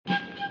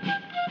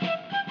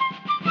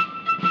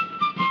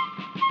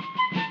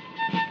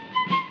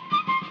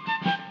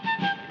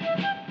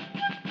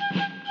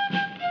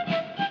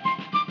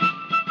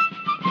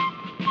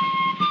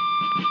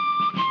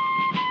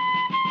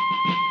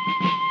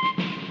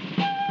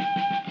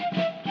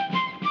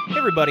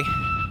everybody.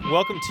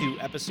 Welcome to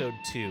episode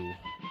 2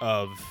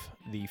 of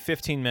the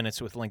 15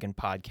 Minutes with Lincoln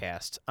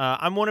podcast.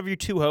 I'm one of your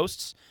two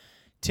hosts,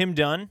 Tim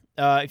Dunn.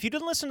 If you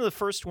didn't listen to the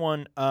first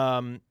one,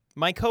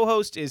 my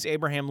co-host is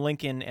Abraham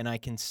Lincoln, and I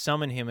can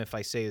summon him if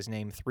I say his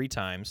name 3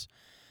 times.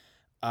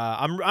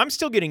 I'm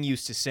still getting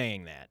used to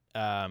saying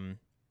that.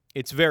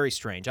 It's very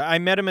strange. I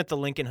met him at the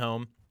Lincoln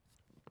home,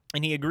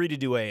 and he agreed to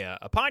do a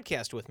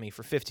podcast with me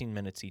for 15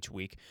 minutes each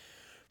week.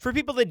 For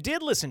people that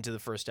did listen to the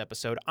first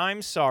episode,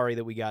 I'm sorry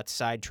that we got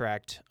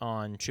sidetracked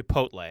on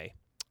Chipotle.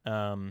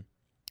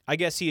 I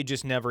guess he had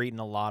just never eaten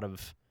a lot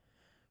of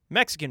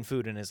Mexican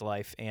food in his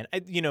life, and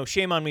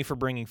shame on me for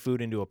bringing food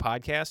into a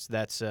podcast.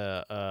 That's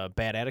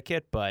bad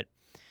etiquette, but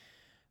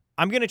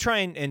I'm going to try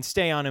and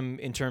stay on him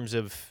in terms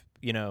of,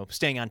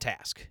 staying on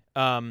task.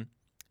 I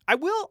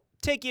will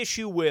take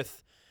issue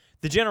with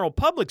the general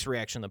public's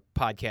reaction to the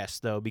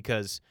podcast, though,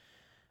 because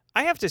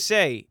I have to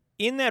say,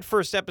 in that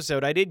first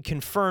episode, I did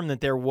confirm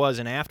that there was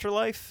an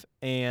afterlife,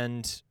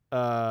 and,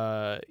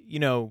 I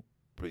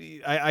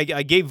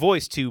gave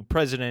voice to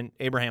President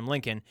Abraham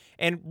Lincoln,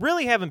 and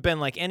really haven't been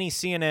like any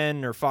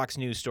CNN or Fox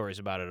News stories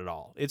about it at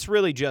all. It's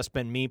really just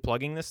been me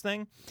plugging this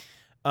thing,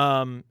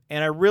 and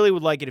I really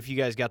would like it if you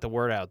guys got the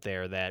word out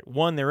there that,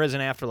 one, there is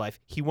an afterlife.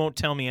 He won't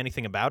tell me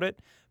anything about it,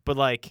 but,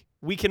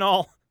 we can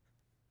all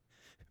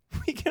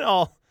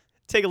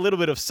take a little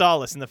bit of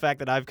solace in the fact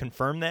that I've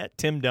confirmed that,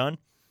 Tim Dunn.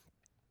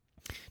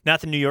 Not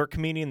the New York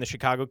comedian, the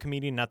Chicago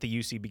comedian, not the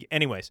UCB.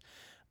 Anyways,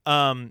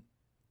 and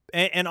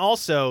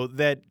also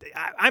that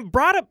I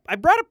brought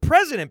a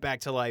president back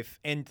to life,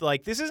 and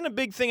this isn't a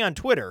big thing on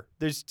Twitter.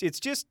 It's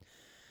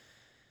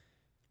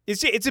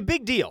a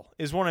big deal,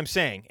 is what I'm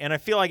saying, and I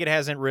feel like it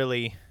hasn't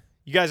really.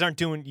 You guys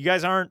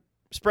aren't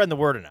spreading the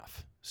word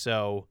enough.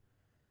 So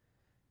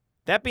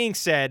that being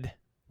said,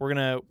 we're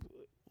gonna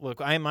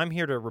look. I'm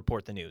here to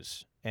report the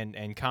news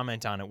and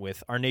comment on it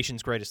with our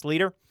nation's greatest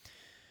leader.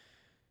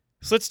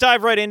 So let's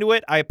dive right into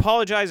it. I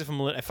apologize if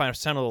I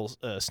sound a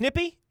little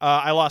snippy.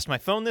 I lost my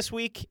phone this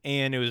week,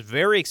 and it was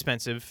very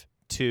expensive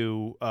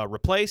to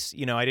replace.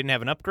 I didn't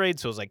have an upgrade,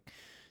 so it was like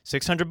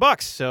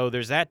 $600. So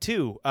there's that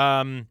too.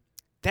 That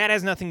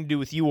has nothing to do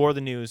with you or the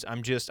news.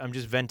 I'm just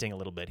venting a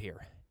little bit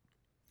here.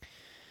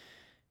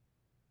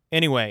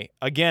 Anyway,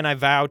 again, I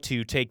vow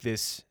to take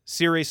this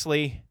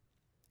seriously,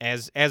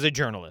 as a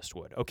journalist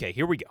would. Okay,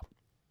 here we go.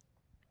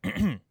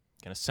 Gonna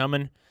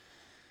summon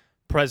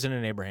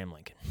President Abraham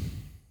Lincoln.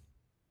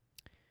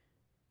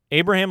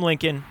 Abraham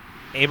Lincoln,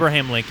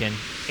 Abraham Lincoln,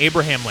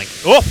 Abraham Lincoln.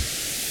 Oh!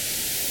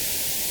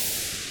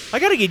 I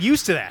got to get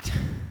used to that.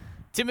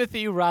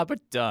 Timothy Robert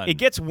Dunn. It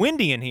gets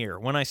windy in here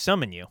when I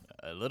summon you.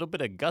 A little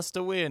bit of gust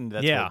of wind.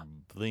 That's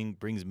what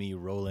brings me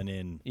rolling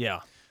in.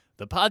 Yeah.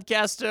 The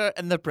podcaster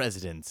and the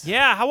president.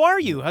 Yeah, how are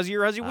you? How's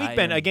your week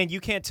been? Again,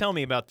 you can't tell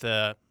me about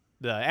the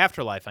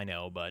afterlife, I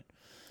know, but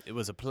it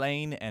was a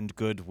plain and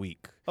good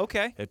week.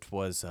 Okay. It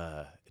was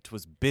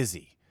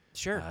busy.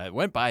 Sure. It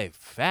went by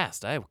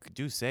fast. I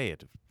do say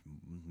it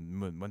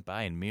went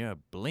by in mere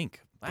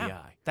blink of the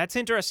eye. That's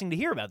interesting to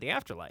hear about the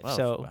afterlife. Well,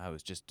 so I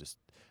was just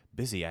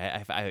busy.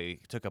 I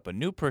took up a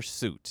new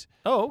pursuit.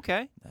 Oh,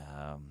 okay.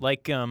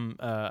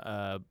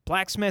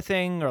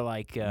 Blacksmithing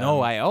or No,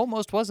 I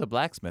almost was a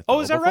blacksmith. Oh,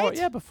 is that right?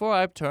 Yeah, before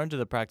I turned to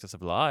the practice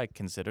of law, I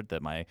considered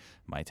that my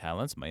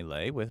talents may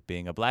lay with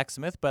being a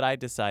blacksmith, but I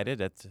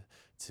decided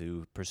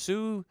to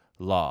pursue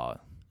law.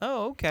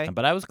 Oh, okay.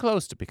 But I was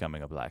close to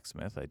becoming a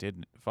blacksmith. I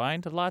did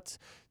find a lot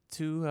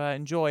to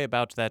enjoy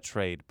about that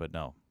trade, but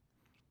no.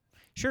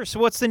 Sure. So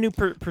what's the new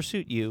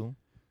pursuit you?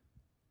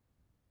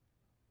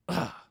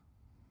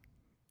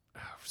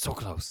 So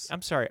close.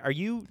 I'm sorry.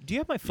 Do you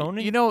have my phone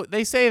in?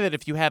 They say that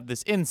if you have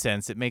this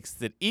incense, it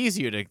makes it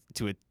easier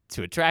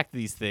to attract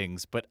these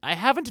things, but I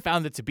haven't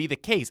found it to be the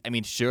case. I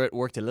mean, sure, it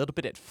worked a little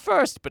bit at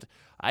first, but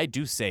I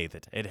do say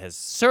that it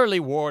has surely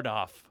worn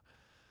off.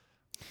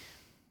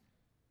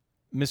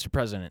 Mr.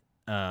 President,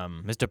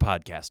 Mr.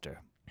 Podcaster.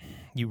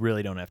 You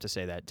really don't have to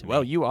say that to me.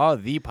 Well, you are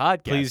the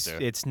podcaster. Please,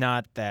 it's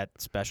not that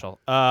special.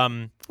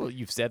 Well,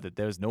 you've said that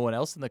there's no one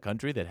else in the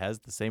country that has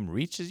the same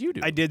reach as you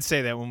do. I did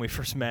say that when we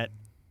first met.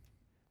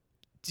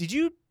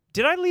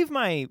 Did I leave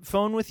my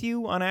phone with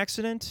you on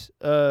accident?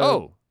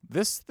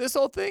 This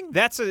whole thing?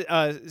 That's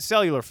a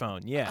cellular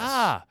phone, yes.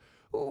 Ah,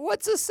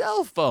 what's a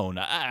cell phone?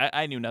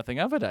 I knew nothing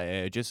of it.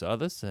 I just saw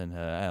this, and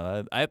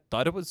I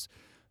thought it was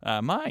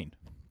mine.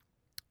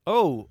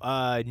 Oh,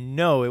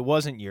 no, it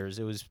wasn't yours.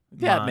 It was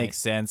mine. That makes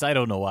sense. I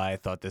don't know why I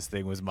thought this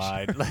thing was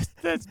mine.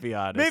 Let's be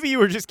honest. Maybe you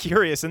were just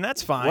curious, and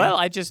that's fine. Well,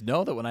 I just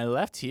know that when I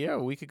left here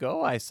a week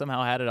ago, I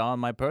somehow had it on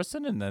my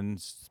person and then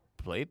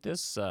played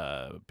this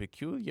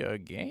peculiar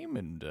game,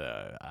 and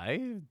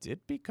I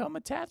did become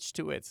attached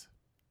to it.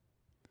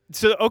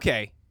 So,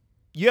 okay,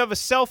 you have a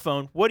cell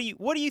phone. What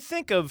do you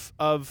think of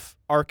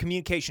our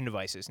communication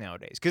devices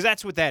nowadays? Because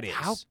that's what that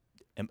is.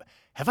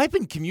 Have I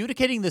been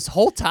communicating this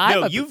whole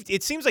time? No,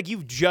 it seems like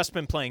you've just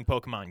been playing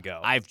Pokemon Go.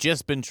 I've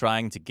just been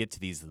trying to get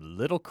to these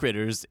little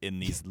critters in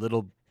these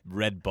little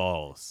red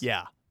balls.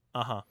 Yeah.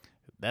 Uh-huh.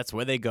 That's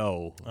where they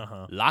go.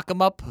 Uh-huh. Lock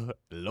them up,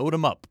 load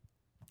them up.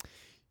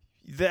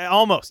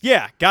 Almost.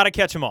 Yeah, gotta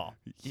catch them all.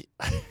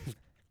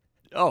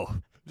 Oh,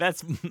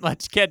 that's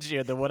much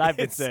catchier than what I've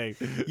been saying.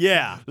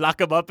 Yeah.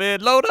 Lock 'em up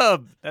and load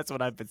 'em. That's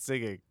what I've been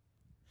singing.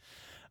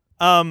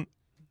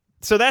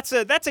 So that's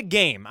a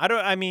game.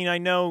 I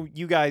know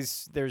you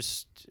guys.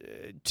 There's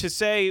to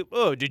say,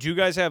 oh, did you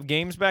guys have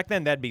games back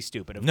then? That'd be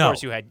stupid. Of No,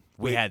 course you had.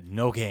 We had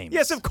no games.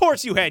 Yes, of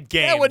course you had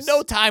games. There were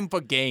no time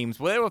for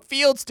games. Well, there were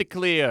fields to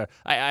clear.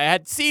 I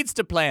had seeds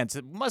to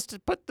plant.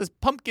 Must put the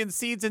pumpkin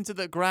seeds into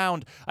the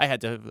ground. I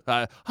had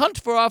to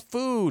hunt for our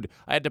food.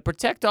 I had to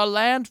protect our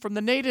land from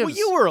the natives. Well,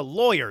 you were a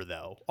lawyer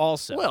though.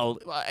 Also. Well,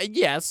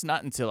 yes,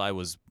 not until I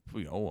was,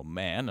 a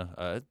man.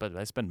 But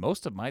I spent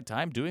most of my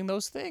time doing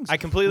those things. I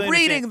completely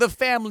reading understand. the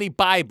family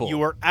Bible. You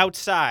were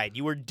outside.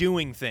 You were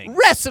doing things.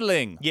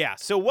 Wrestling. Yeah.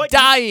 So what?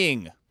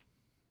 Dying.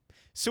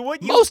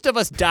 Most of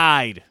us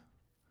died.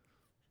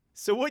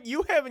 So what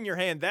you have in your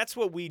hand, that's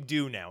what we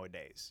do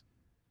nowadays.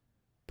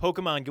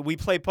 Pokemon Go. We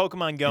play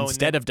Pokemon Go.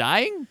 Instead of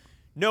dying?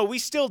 No, we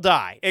still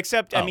die.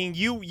 Except, I mean,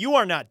 you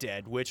are not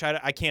dead, which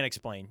I can't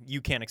explain.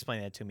 You can't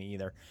explain that to me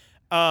either.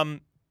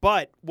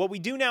 But what we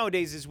do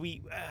nowadays is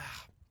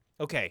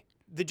okay,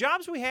 the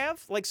jobs we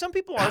have, like some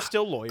people are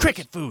still lawyers.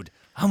 Cricket food.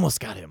 I almost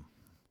got him.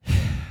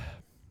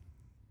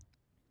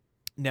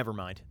 Never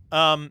mind.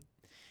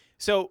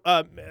 So,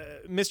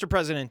 Mr.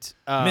 President.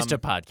 Mr.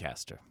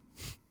 Podcaster.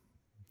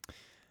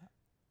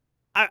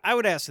 I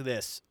would ask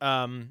this.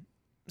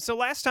 So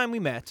last time we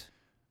met,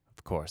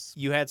 of course,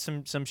 you had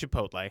some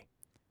Chipotle.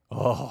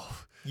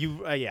 Oh,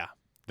 yeah.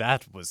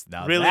 That was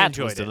really that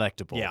enjoyed was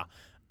delectable. Yeah.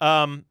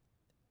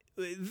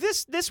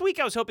 This week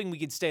I was hoping we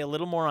could stay a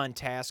little more on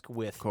task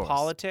with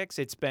politics.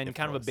 It's been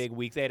kind of a big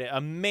week. They had a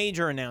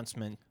major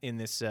announcement in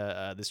this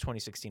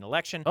 2016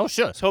 election. Oh,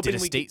 sure. Did a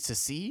state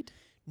secede?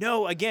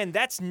 No, again,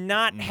 that's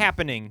not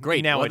happening.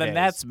 Great. Nowadays. Well, then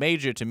that's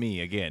major to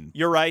me again.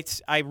 You're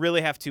right. I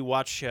really have to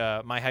watch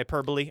my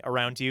hyperbole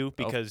around you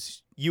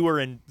because you were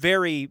in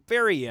very,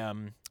 very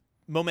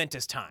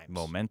momentous times.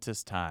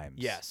 Momentous times.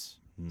 Yes.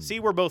 See,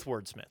 we're both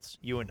wordsmiths,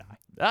 you and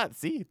I.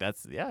 See,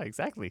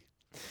 exactly.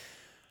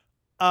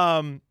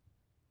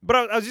 But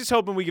I was just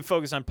hoping we could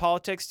focus on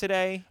politics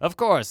today. Of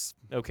course.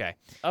 Okay.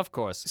 Of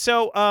course.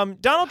 So,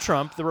 Donald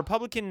Trump, the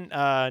Republican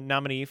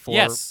nominee for...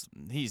 Yes,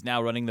 he's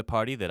now running the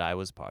party that I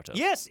was part of.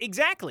 Yes,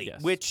 exactly.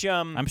 Yes. Which...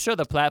 I'm sure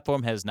the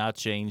platform has not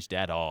changed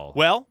at all.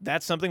 Well,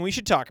 that's something we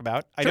should talk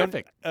about.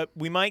 Terrific.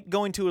 We might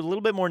go into it a little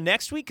bit more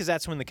next week because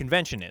that's when the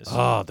convention is.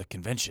 Oh, the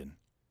convention.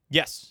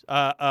 Yes.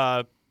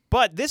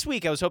 But this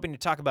week I was hoping to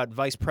talk about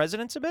vice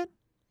presidents a bit.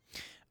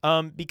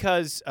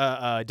 Because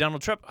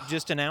Donald Trump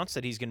just announced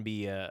that he's going to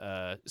be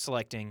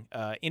selecting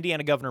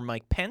Indiana Governor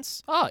Mike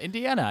Pence. Oh,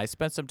 Indiana. I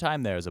spent some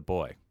time there as a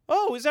boy.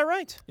 Oh, is that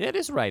right? Yeah, it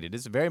is right. It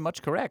is very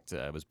much correct.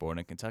 I was born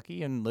in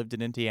Kentucky and lived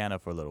in Indiana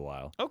for a little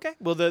while. Okay.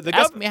 Well, the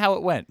Ask me how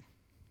it went.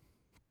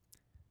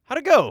 How'd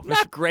it go?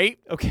 Not great.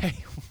 Okay.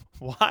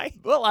 Why?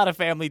 Well, a lot of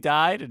family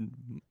died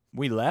and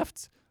we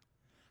left.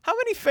 How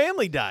many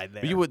family died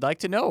there? You would like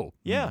to know.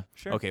 Yeah,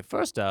 sure. Okay,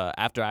 first,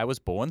 after I was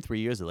born,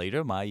 3 years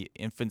later, my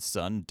infant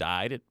son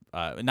died.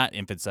 Not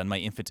infant son, my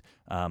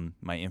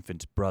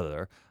infant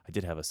brother. I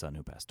did have a son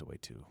who passed away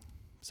too.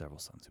 Several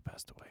sons who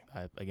passed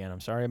away. Again,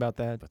 I'm sorry about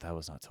that. But that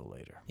was not till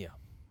later. Yeah.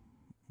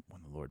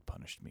 When the Lord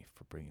punished me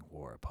for bringing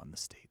war upon the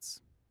states.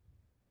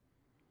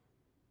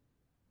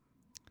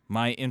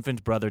 My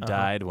infant brother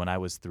died when I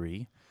was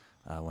 3.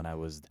 When I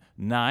was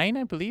 9,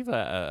 I believe,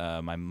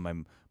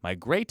 my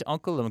great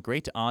uncle and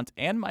great aunt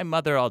and my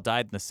mother all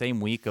died in the same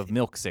week of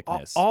milk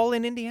sickness. All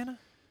in Indiana?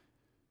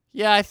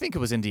 Yeah, I think it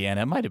was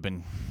Indiana. It might have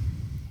been.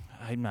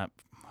 I'm not.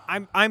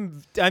 I'm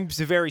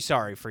very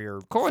sorry for your.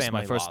 Of course,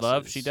 family my first losses.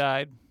 love. She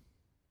died.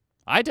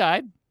 I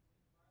died.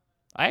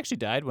 I actually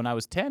died when I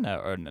was 10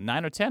 or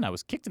 9 or 10. I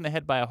was kicked in the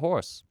head by a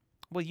horse.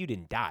 Well, you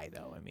didn't die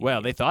though. I mean.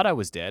 Well, they thought I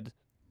was dead.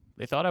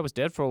 They thought I was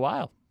dead for a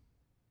while.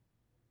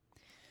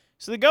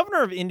 So the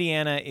governor of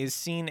Indiana is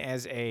seen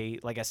as a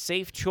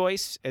safe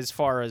choice as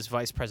far as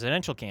vice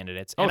presidential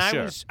candidates. And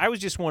sure. I was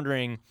just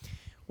wondering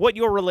what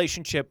your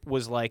relationship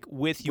was like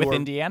with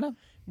Indiana?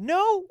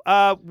 No,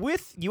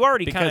 with you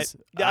already kind of.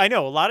 I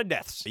know a lot of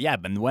deaths. Yeah,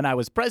 but when I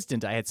was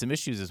president, I had some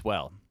issues as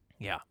well.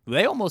 Yeah.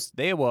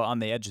 They were on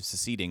the edge of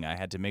seceding. I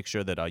had to make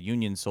sure that our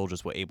Union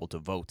soldiers were able to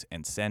vote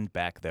and send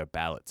back their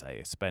ballots.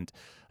 I spent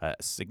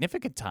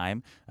significant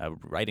time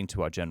writing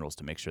to our generals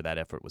to make sure that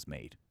effort was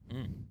made.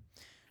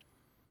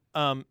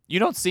 You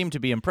don't seem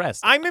to be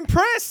impressed. I'm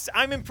impressed.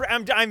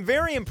 I'm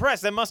very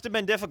impressed. That must have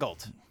been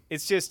difficult.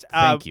 It's just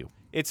thank you.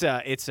 It's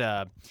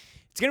going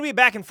to be a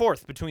back and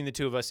forth between the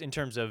two of us in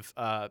terms of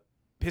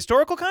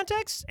historical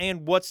context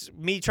and what's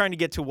me trying to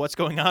get to what's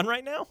going on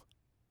right now.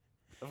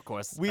 Of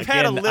course. We've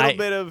had a little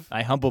bit of...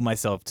 I humble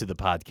myself to the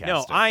podcast.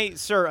 No,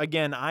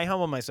 I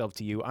humble myself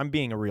to you. I'm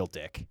being a real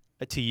dick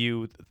to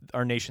you,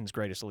 our nation's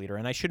greatest leader,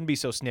 and I shouldn't be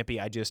so snippy.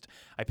 I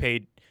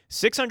paid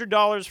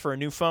 $600 for a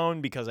new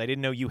phone because I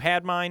didn't know you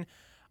had mine.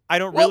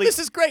 Well, this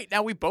is great.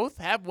 Now we both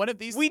have one of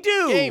these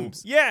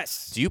games.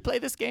 Yes. Do you play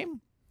this game?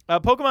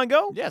 Pokemon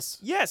Go? Yes.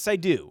 Yes, I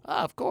do.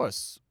 Of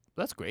course.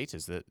 That's great.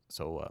 I'm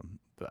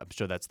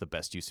sure that's the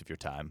best use of your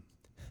time.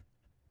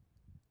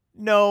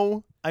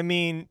 No. I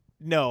mean,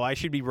 no, I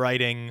should be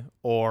writing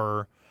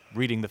or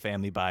Reading the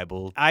family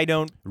Bible, I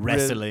don't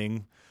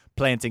wrestling,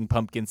 planting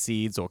pumpkin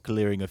seeds, or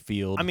clearing a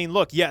field. I mean,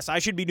 look, yes, I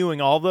should be doing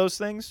all those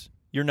things.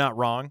 You're not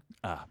wrong.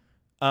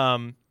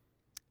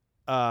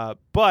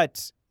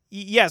 But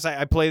yes,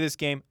 I play this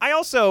game.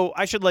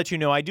 I should let you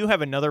know, I do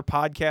have another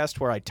podcast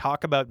where I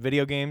talk about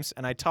video games,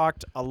 and I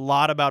talked a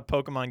lot about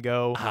Pokemon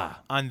Go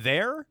on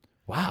there.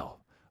 Wow.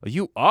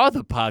 You are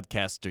the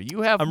podcaster.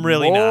 You have I'm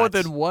really more not.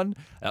 than one.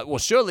 Well,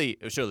 surely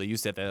you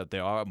said that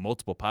there are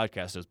multiple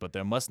podcasters, but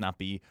there must not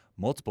be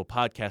multiple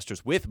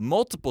podcasters with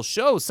multiple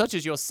shows, such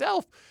as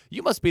yourself.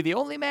 You must be the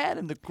only man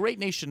in the great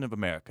nation of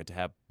America to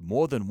have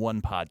more than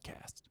one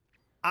podcast.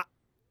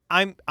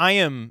 I'm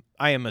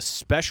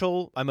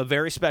a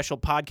very special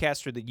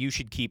podcaster that you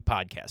should keep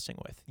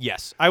podcasting with.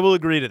 Yes, I will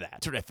agree to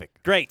that.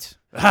 Terrific. Great.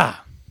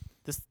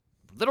 This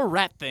little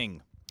rat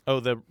thing. Oh,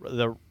 the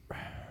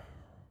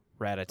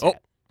rat-a-tat. Oh.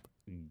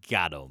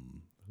 Got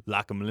him.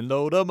 Lock him and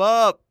load him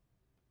up.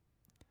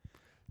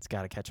 It's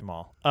got to catch them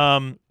all.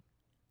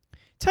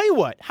 Tell you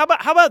what. How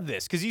about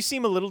this? Because you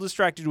seem a little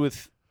distracted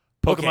with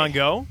Pokemon Okay.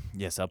 Go.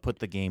 Yes, I'll put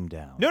the game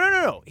down.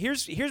 No.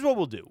 Here's what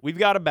we'll do. We've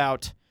got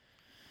about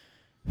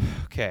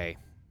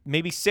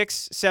maybe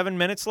 6-7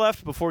 minutes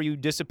left before you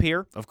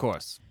disappear. Of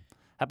course.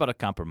 How about a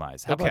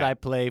compromise? How Okay. about I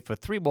play for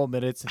 3 more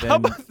minutes? How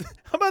Then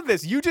about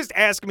this? You just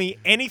ask me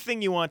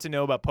anything you want to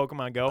know about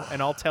Pokemon Go, and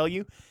I'll tell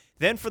you.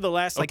 Then for the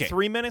last Okay.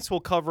 3 minutes,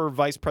 we'll cover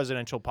vice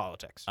presidential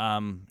politics.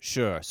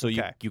 Sure. So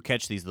Okay. you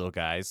catch these little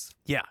guys.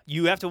 Yeah,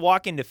 you have to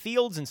walk into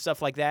fields and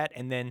stuff like that,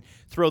 and then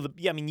throw the.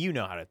 Yeah, I mean, you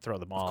know how to throw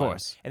the ball. Of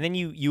course. And then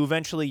you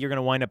eventually you're going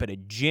to wind up at a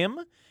gym,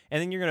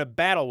 and then you're going to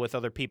battle with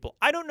other people.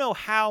 I don't know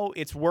how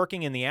it's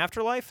working in the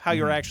afterlife, how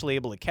you're actually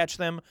able to catch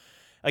them.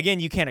 Again,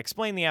 you can't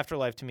explain the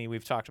afterlife to me.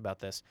 We've talked about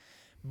this,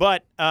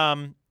 but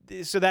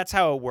so that's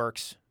how it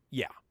works.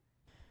 Yeah.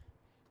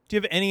 Do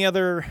you have any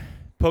other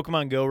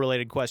Pokemon Go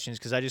related questions?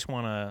 Because I just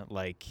want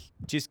to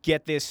just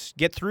get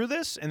through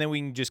this, and then we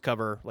can just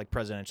cover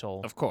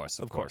presidential. Of course.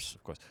 course.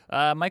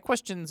 My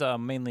questions are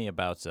mainly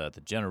about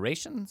the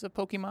generations of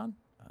Pokemon.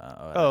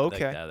 Oh,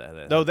 okay.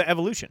 The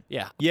evolution.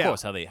 Yeah, of Yeah.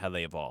 course. How they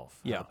evolve.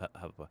 Yeah.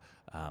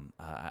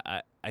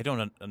 I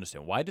don't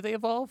understand. Why do they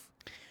evolve?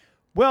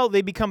 Well,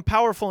 they become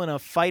powerful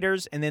enough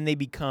fighters, and then they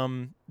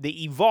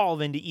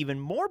evolve into even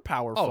more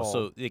powerful. Oh,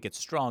 so they get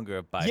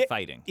stronger by Yeah,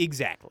 fighting.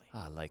 Exactly.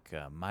 Like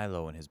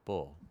Milo and his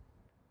bull.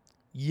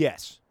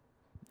 Yes.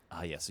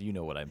 Yeah, so you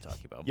know what I'm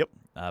talking about. Yep.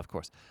 Of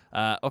course.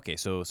 Okay,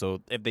 so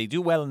if they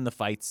do well in the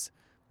fights,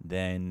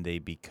 then they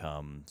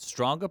become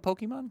stronger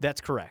Pokemon?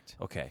 That's correct.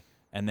 Okay.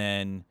 And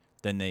then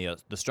they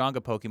the stronger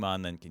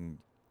Pokemon can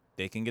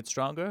get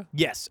stronger?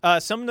 Yes.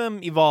 Some of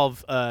them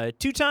evolve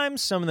 2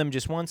 times, some of them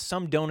just once,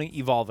 some don't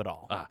evolve at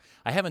all.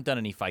 I haven't done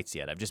any fights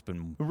yet. I've just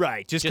been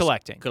Right, just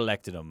collecting.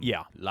 Collected them.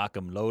 Yeah. Lock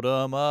them, load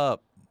them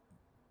up.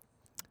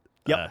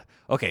 Yep.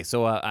 Okay,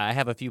 so I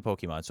have a few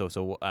Pokemon.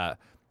 So I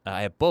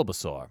have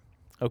Bulbasaur.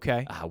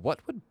 Okay.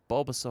 What would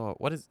Bulbasaur?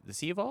 Does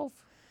he evolve?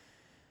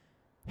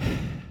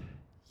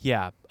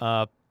 Yeah.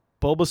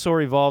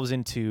 Bulbasaur evolves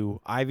into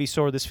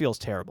Ivysaur. This feels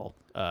terrible.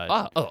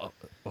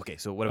 Okay.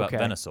 So what about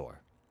Okay. Venusaur?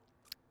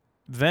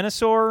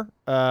 Venusaur,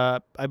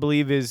 I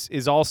believe,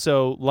 is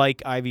also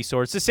like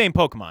Ivysaur. It's the same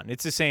Pokemon.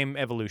 It's the same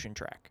evolution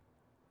track.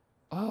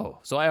 Oh,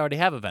 so I already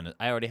have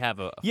I already have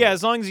a. Yeah,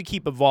 as long as you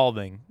keep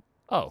evolving.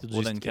 Oh, It'll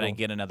well just then can I kill.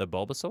 get another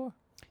Bulbasaur?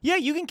 Yeah,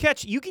 you can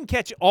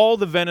catch all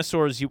the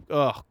Venusaurs you.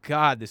 Oh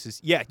God,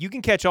 you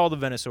can catch all the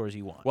Venusaurs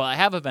you want. Well, I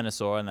have a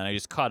Venusaur and then I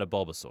just caught a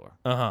Bulbasaur.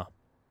 Uh-huh.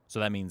 So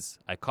that means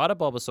I caught a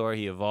Bulbasaur.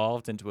 He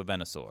evolved into a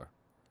Venusaur.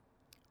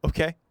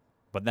 Okay.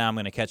 But now I'm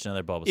going to catch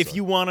another Bulbasaur. If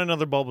you want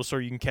another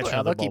Bulbasaur, you can catch well,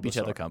 another they'll Bulbasaur. keep each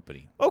other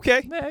company.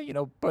 Okay.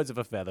 Birds of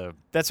a feather,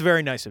 That's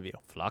very nice of you.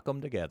 flock them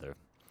together.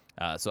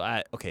 So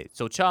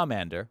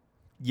Charmander,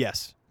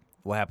 Yes.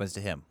 what happens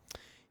to him?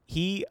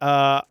 He,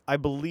 I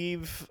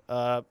believe,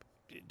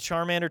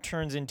 Charmander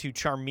turns into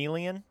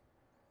Charmeleon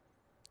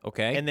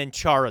Okay. and then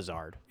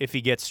Charizard if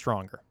he gets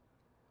stronger.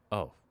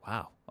 oh,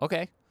 wow.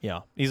 Okay.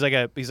 Yeah. He's like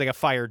a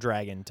fire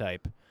dragon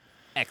type.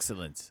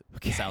 Excellent.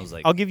 Sounds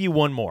like. I'll give you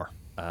one more.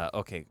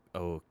 Okay.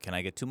 Oh, can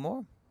I get 2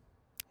 more?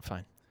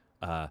 Fine.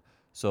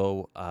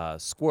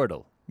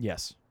 Squirtle.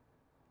 Yes.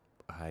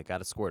 I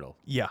got a Squirtle.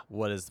 Yeah.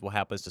 What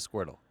happens to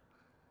Squirtle?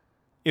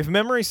 If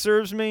memory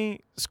serves me,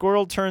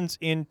 Squirtle turns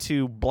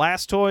into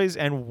Blastoise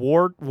and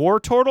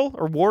Wartortle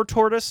or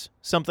Wartortoise,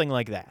 something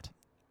like that.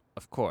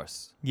 Of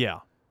course. Yeah.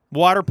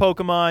 Water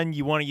Pokemon,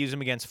 you want to use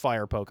them against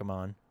fire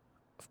Pokemon.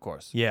 Of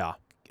course. Yeah.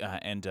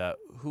 And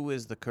who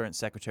is the current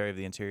Secretary of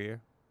the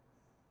Interior?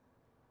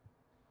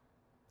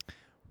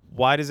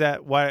 Why does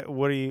that? What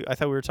are you? I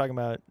thought we were talking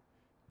about.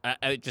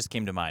 It just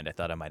came to mind. I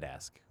thought I might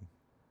ask.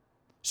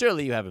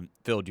 Surely you haven't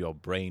filled your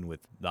brain with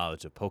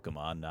knowledge of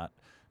Pokemon, not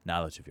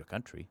knowledge of your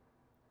country.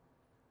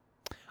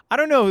 I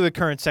don't know who the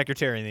current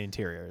Secretary of the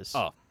Interior is.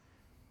 Oh.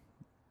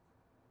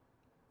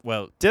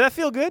 Well, Did that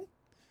feel good?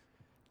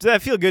 Did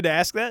that feel good to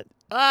ask that?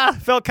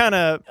 Felt kind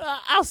of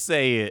I'll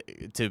say,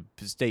 to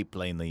state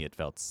plainly, it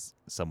felt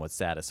somewhat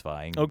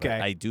satisfying. Okay.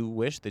 But I do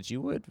wish that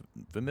you would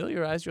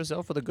familiarize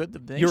yourself with the good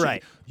of the nation. You're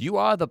right. You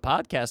are the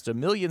podcaster.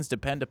 Millions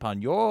depend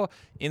upon your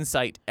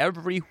insight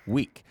every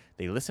week.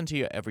 They listen to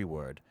your every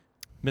word.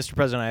 Mr.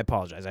 President, I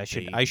apologize.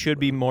 I should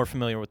be more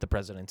familiar with the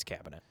president's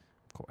cabinet.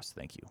 Of course.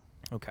 Thank you.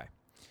 Okay.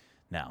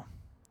 Now,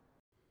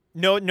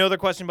 No other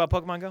question about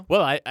Pokemon Go?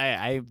 well,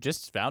 I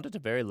just found it a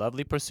very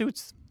lovely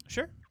pursuit.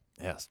 Sure.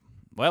 Yes.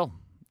 Well,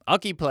 I'll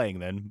keep playing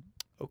then.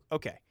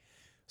 Okay.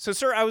 So,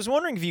 sir, I was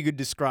wondering if you could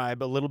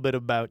describe a little bit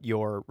about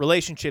your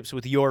relationships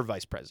with your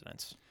vice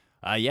presidents.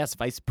 Yes,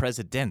 vice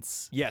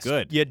presidents. Yes.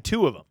 Good. You had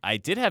 2 of them. I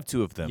did have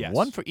 2 of them, Yes.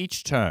 one for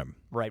each term.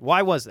 Right.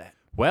 Why was that?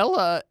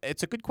 Well,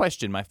 it's a good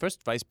question. My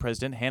first vice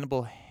president,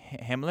 Hannibal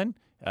Hamlin,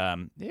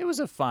 he was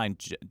a fine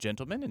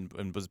gentleman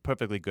and was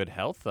perfectly good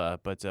health,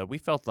 but we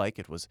felt like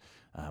it was,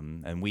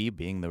 and we,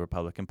 being the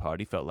Republican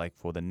Party, felt like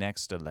for the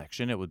next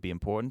election it would be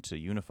important to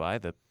unify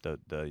the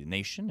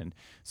nation and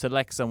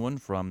select someone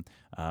from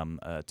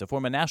to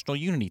form a national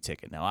unity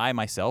ticket. Now, I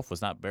myself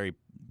was not very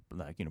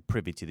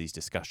privy to these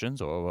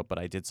discussions, but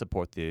I did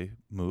support the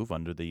move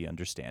under the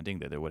understanding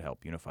that it would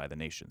help unify the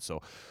nation.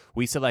 So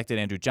we selected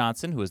Andrew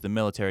Johnson, who was the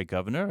military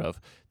governor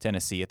of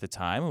Tennessee at the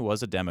time, who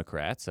was a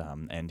Democrat,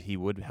 and he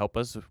would help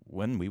us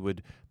when we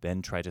would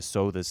then try to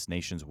sew this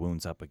nation's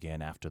wounds up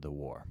again after the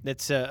war.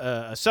 That's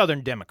a Southern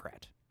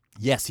Democrat.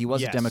 Yes, he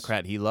was Yes. a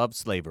Democrat. He loved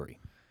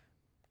slavery.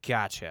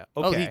 Gotcha.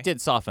 Okay. Oh, he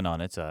did soften on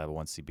it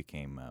once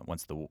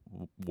the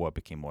war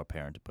became more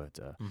apparent. But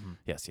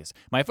yes.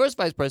 My first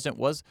vice president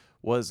was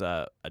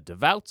a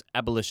devout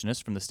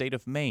abolitionist from the state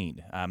of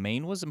Maine.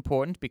 Maine was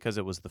important because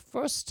it was the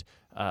first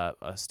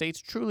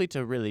state truly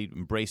to really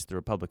embrace the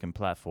Republican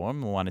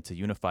platform. We wanted to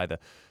unify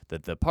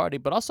the party,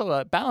 but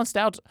also balanced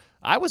out.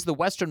 I was the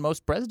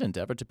westernmost president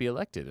ever to be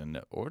elected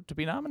or to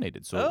be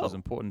nominated. So it was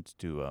important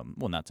to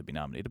not to be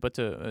nominated, but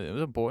it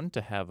was important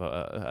to have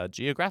a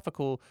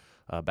geographical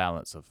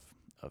balance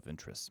of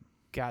interests.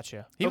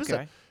 Gotcha. He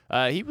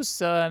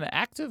was an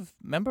active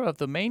member of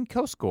the Maine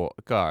Coast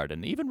Guard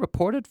and even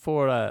reported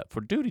for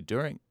duty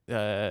during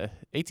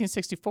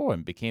 1864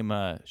 and became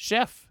a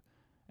chef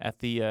at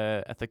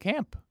the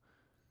camp.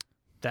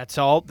 That's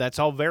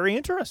all very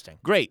interesting.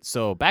 Great.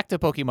 So back to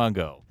Pokemon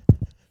Go.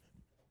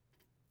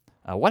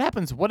 What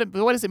happens? What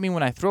does it mean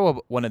when I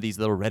throw one of these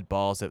little red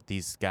balls at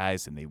these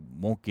guys and they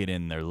won't get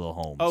in their little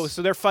homes? Oh,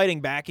 so they're fighting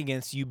back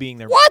against you being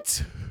their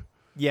what?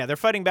 Yeah, they're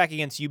fighting back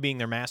against you being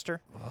their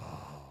master.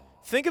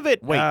 Think of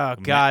it. Wait, oh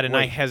God, and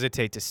I wait.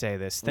 hesitate to say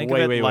this. Think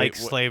Wait, of it wait, like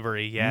wait, what-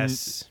 slavery.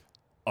 Yes.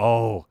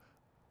 Oh,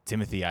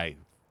 Timothy, I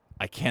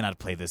cannot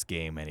play this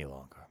game any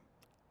longer.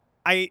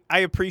 I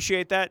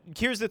appreciate that.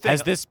 Here's the thing.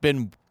 Has this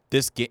been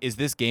is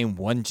this game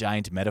one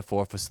giant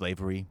metaphor for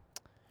slavery?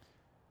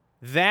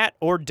 That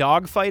or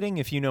dogfighting,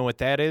 if you know what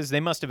that is. They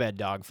must have had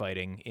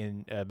dogfighting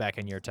in back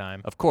in your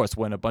time. Of course,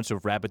 when a bunch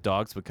of rabid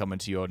dogs would come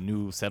into your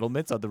new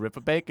settlements on the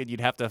riverbank, and you'd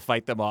have to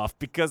fight them off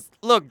because,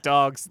 look,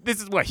 dogs,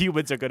 this is what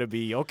humans are going to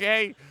be,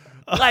 okay?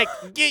 Like,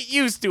 get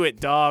used to it,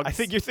 dogs. I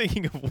think you're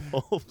thinking of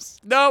wolves.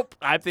 Nope,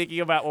 I'm thinking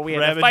about when we had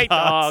to Rabid fight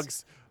dogs.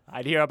 dogs.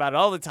 I'd hear about it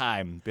all the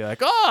time. Be like,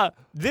 oh,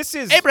 This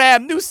is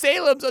Abraham, New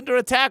Salem's under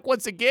attack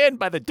once again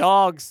by the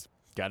dogs.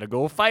 Gotta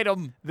go fight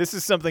them. this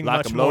is something Lock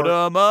much them, more.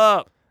 load them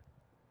up.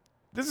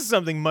 This is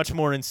something much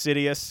more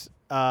insidious.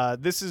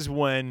 This is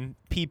when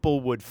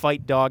people would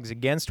fight dogs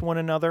against one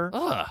another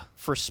Ugh.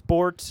 for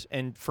sport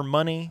and for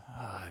money.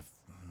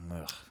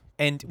 Ugh.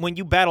 And when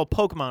you battle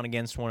Pokemon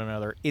against one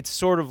another, it's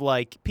sort of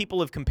like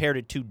people have compared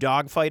it to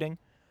dog fighting.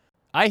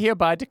 I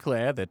hereby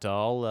declare that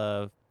all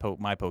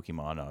my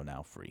Pokemon are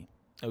now free.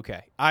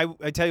 Okay. I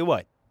tell you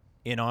what,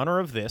 in honor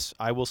of this,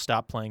 I will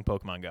stop playing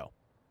Pokemon Go.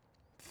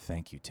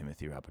 Thank you,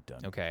 Timothy Robert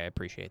Dunn. Okay, I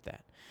appreciate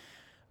that.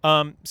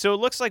 So it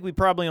looks like we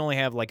probably only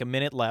have like a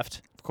minute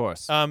left. Of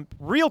course.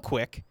 Real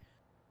quick,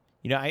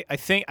 I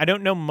think I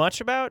don't know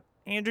much about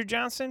Andrew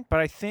Johnson, but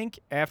I think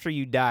after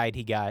you died,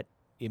 he got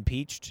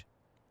impeached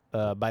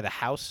by the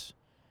House.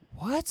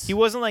 What? He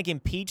wasn't like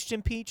impeached,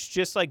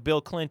 just like Bill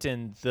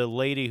Clinton, the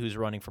lady who's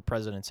running for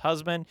president's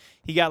husband.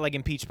 He got like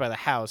impeached by the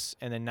House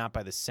and then not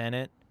by the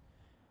Senate.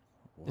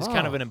 It's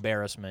kind of an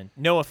embarrassment.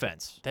 No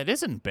offense. That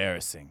is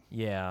embarrassing.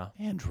 Yeah.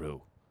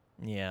 Andrew.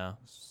 Yeah.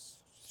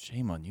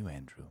 Shame on you,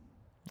 Andrew.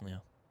 Yeah.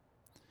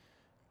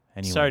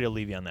 Anyway. Sorry to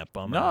leave you on that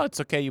bummer. No, it's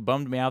okay. You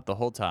bummed me out the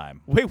whole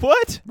time. Wait,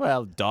 what?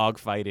 Well, dog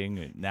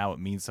fighting, now it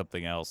means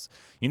something else.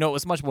 It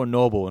was much more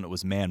noble when it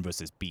was man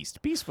versus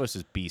beast. Beast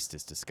versus beast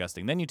is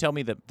disgusting. Then you tell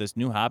me that this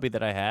new hobby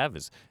that I have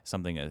is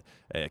something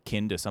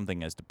akin to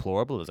something as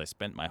deplorable as I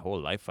spent my whole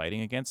life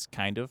fighting against,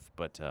 kind of.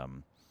 But,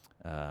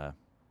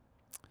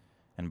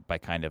 and by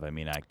kind of, I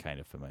mean I kind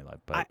of for my life.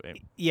 But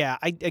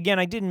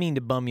I didn't mean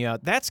to bum you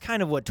out. That's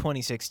kind of what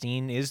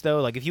 2016 is,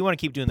 though. Like, if you want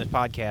to keep doing this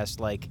podcast,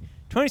 like,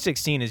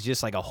 2016 is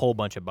just like a whole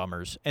bunch of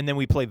bummers, and then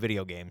we play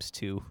video games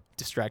to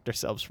distract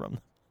ourselves from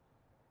them.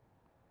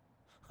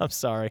 I'm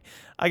sorry.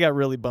 I got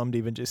really bummed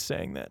even just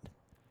saying that.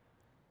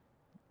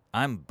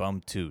 I'm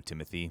bummed too,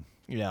 Timothy.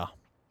 Yeah.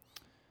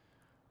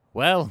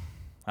 Well,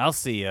 I'll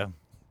see ya.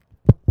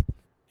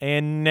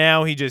 And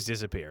now he just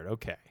disappeared.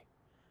 Okay.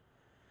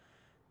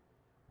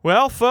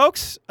 Well,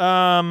 folks,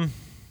 I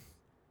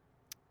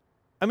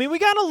mean, we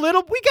got a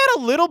little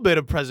bit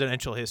of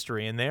presidential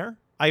history in there.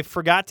 I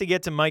forgot to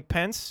get to Mike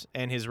Pence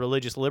and his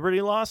religious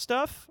liberty law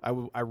stuff.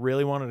 I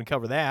really wanted to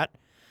cover that.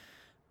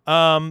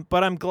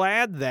 But I'm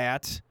glad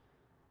that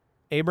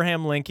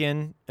Abraham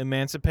Lincoln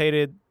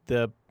emancipated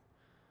the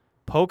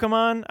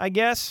Pokemon, I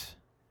guess.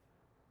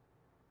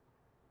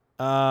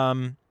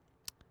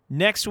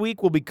 Next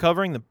week, we'll be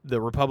covering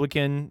the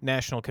Republican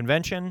National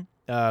Convention,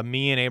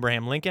 me and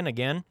Abraham Lincoln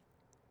again.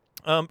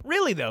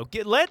 Really, though,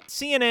 let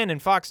CNN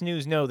and Fox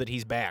News know that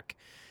he's back.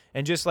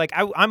 And just like,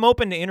 I'm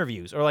open to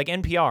interviews, or like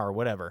NPR or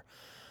whatever.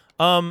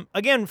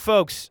 Again,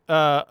 folks,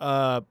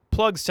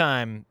 plugs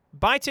time.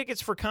 Buy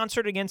tickets for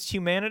Concert Against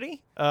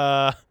Humanity.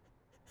 The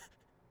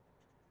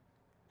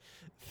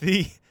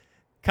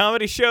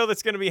comedy show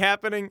that's going to be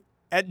happening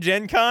at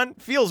Gen Con.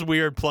 Feels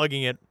weird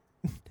plugging it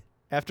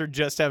after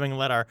just having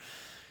let our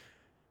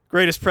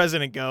greatest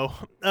president go.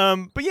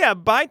 But yeah,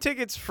 buy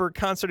tickets for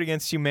Concert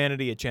Against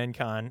Humanity at Gen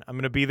Con. I'm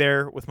going to be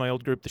there with my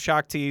old group, the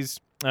Shock Tees.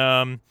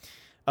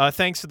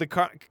 Thanks to the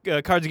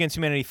Cards Against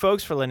Humanity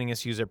folks for letting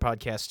us use their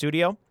podcast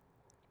studio.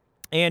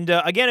 And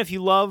again, if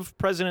you love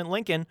President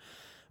Lincoln,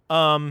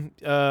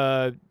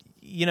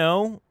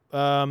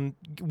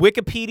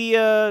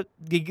 Wikipedia,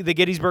 the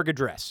Gettysburg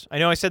Address. I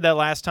know I said that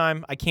last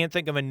time. I can't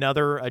think of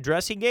another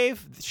address he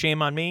gave.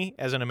 Shame on me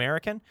as an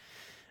American.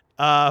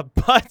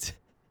 But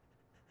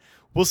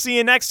we'll see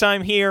you next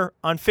time here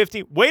on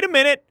 50. Wait a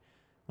minute.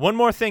 One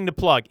more thing to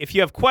plug. If you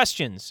have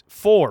questions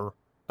for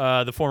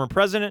the former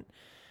president,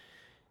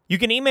 you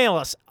can email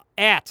us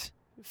at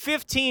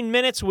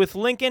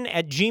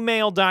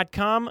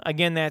 15minuteswithlincoln@gmail.com.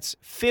 Again, that's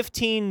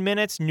 15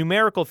 minutes,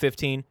 numerical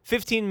 15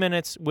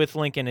 minutes with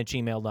Lincoln at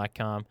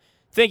gmail.com.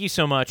 Thank you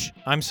so much.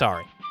 I'm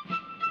sorry.